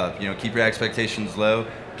ramp up. Keep your expectations low.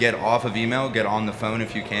 Get off of email. Get on the phone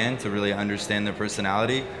if you can to really understand their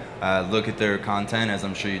personality. Look at their content, as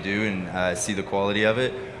I'm sure you do, and see the quality of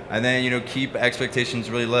it. And then, keep expectations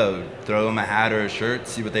really low. Throw them a hat or a shirt,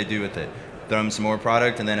 see what they do with it. Throw them some more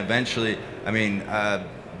product, and then eventually,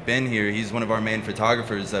 Ben here, he's one of our main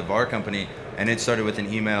photographers of our company, and it started with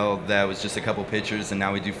an email that was just a couple pictures, and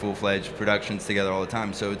now we do full-fledged productions together all the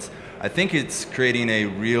time. So I think it's creating a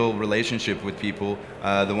real relationship with people,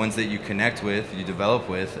 the ones that you connect with, you develop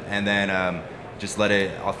with, and then just let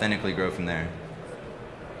it authentically grow from there.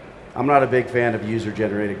 I'm not a big fan of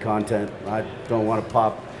user-generated content. I don't want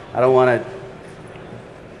to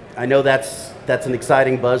I know that's an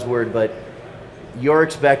exciting buzzword, but you're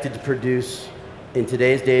expected to produce, in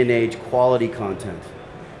today's day and age, quality content.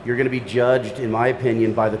 you're going to be judged, in my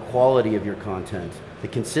opinion, by the quality of your content, the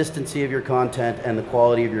consistency of your content and the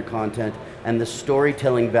quality of your content and the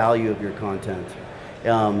storytelling value of your content.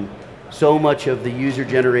 So much of the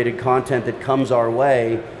user-generated content that comes our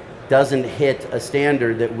way doesn't hit a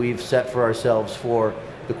standard that we've set for ourselves for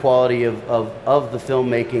the quality of the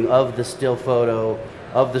filmmaking, of the still photo,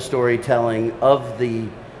 of the storytelling, of the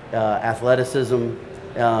athleticism,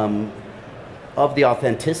 of the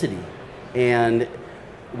authenticity. And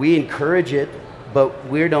we encourage it, but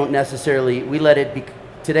we don't necessarily, we let it be.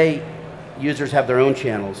 Today, users have their own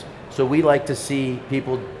channels, so we like to see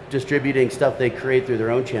people distributing stuff they create through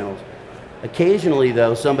their own channels. Occasionally,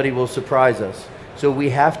 though, somebody will surprise us. So we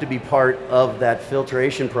have to be part of that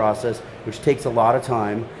filtration process, which takes a lot of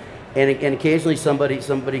time. And occasionally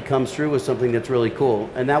somebody comes through with something that's really cool,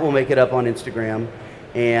 and that will make it up on Instagram.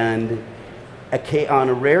 And on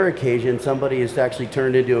a rare occasion, somebody has actually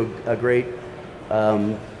turned into a great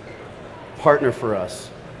partner for us,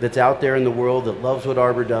 that's out there in the world, that loves what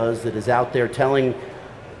Arbor does, that is out there telling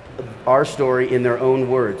our story in their own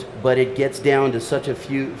words. But it gets down to such a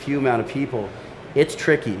few amount of people. It's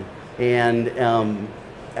tricky. And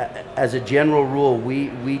as a general rule,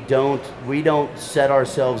 we don't set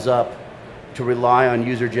ourselves up to rely on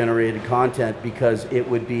user-generated content, because it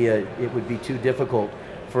would be too difficult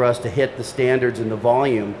for us to hit the standards and the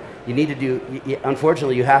volume. You need to do,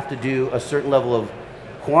 unfortunately, you have to do a certain level of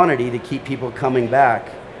quantity to keep people coming back,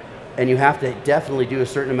 and you have to definitely do a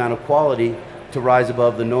certain amount of quality to rise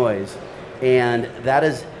above the noise. And that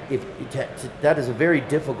is a very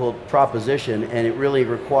difficult proposition, and it really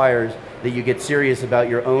requires that you get serious about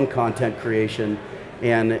your own content creation.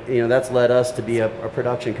 And that's led us to be a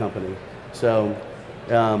production company. So,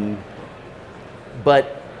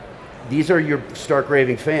 but these are your stark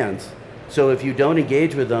raving fans. So if you don't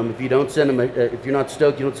engage with them, if you don't send them, if you're not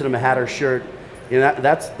stoked, you don't send them a hat or shirt.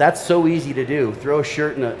 That's so easy to do. Throw a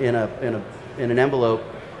shirt in an envelope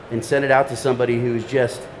and send it out to somebody who's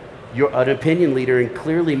just an opinion leader and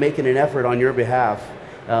clearly making an effort on your behalf.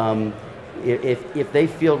 If they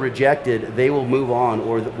feel rejected, they will move on,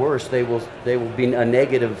 or worse, they will be a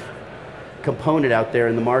negative component out there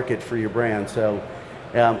in the market for your brand. So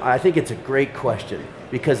I think it's a great question,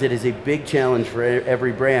 because it is a big challenge for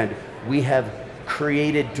every brand. We have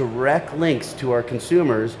created direct links to our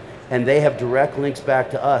consumers, and they have direct links back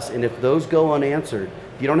to us. And if those go unanswered,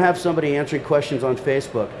 if you don't have somebody answering questions on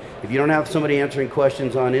Facebook, if you don't have somebody answering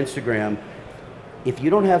questions on Instagram, if you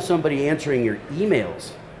don't have somebody answering your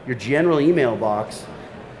emails, your general email box,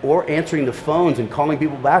 or answering the phones and calling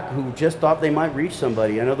people back who just thought they might reach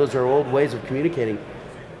somebody, I know those are old ways of communicating,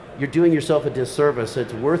 you're doing yourself a disservice.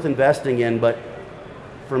 It's worth investing in, but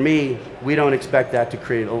for me, we don't expect that to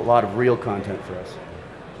create a lot of real content for us.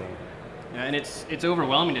 So. Yeah, and it's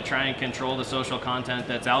overwhelming to try and control the social content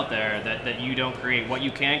that's out there that you don't create. What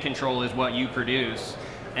you can control is what you produce.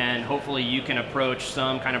 And hopefully you can approach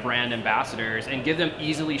some kind of brand ambassadors and give them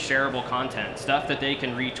easily shareable content, stuff that they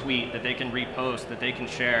can retweet, that they can repost, that they can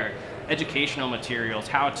share, educational materials,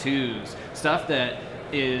 how-tos, stuff that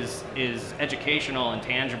is educational and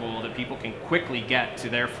tangible that people can quickly get to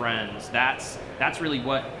their friends. That's really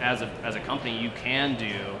what, as a company, you can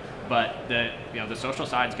do. But the social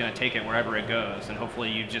side is going to take it wherever it goes, and hopefully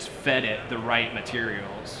you just fed it the right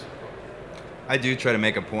materials. I do try to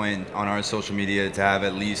make a point on our social media to have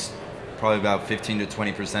at least probably about 15 to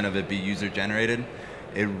 20% of it be user generated.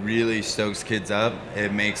 It really stokes kids up.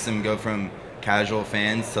 It makes them go from casual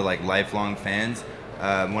fans to like lifelong fans.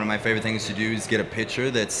 One of my favorite things to do is get a picture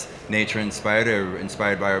that's nature inspired or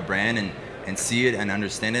inspired by our brand and see it and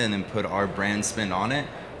understand it, and then put our brand spin on it.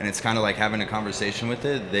 And it's kind of like having a conversation with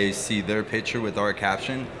it. They see their picture with our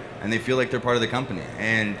caption, and they feel like they're part of the company.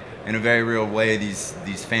 And in a very real way,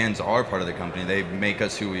 these fans are part of the company. They make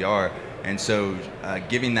us who we are. And so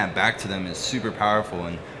giving that back to them is super powerful.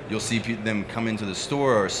 And you'll see them come into the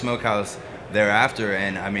store or smokehouse thereafter,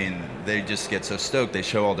 and I mean, they just get so stoked. They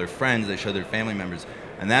show all their friends, they show their family members.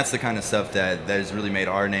 And that's the kind of stuff that has really made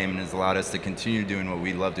our name and has allowed us to continue doing what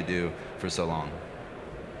we love to do for so long.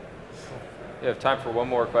 We have time for one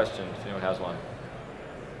more question, if anyone has one.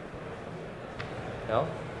 No? All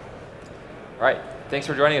right. Thanks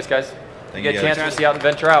for joining us, guys. Thank you. Get a chance to see out and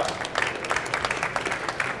venture out. That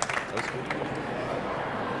was cool.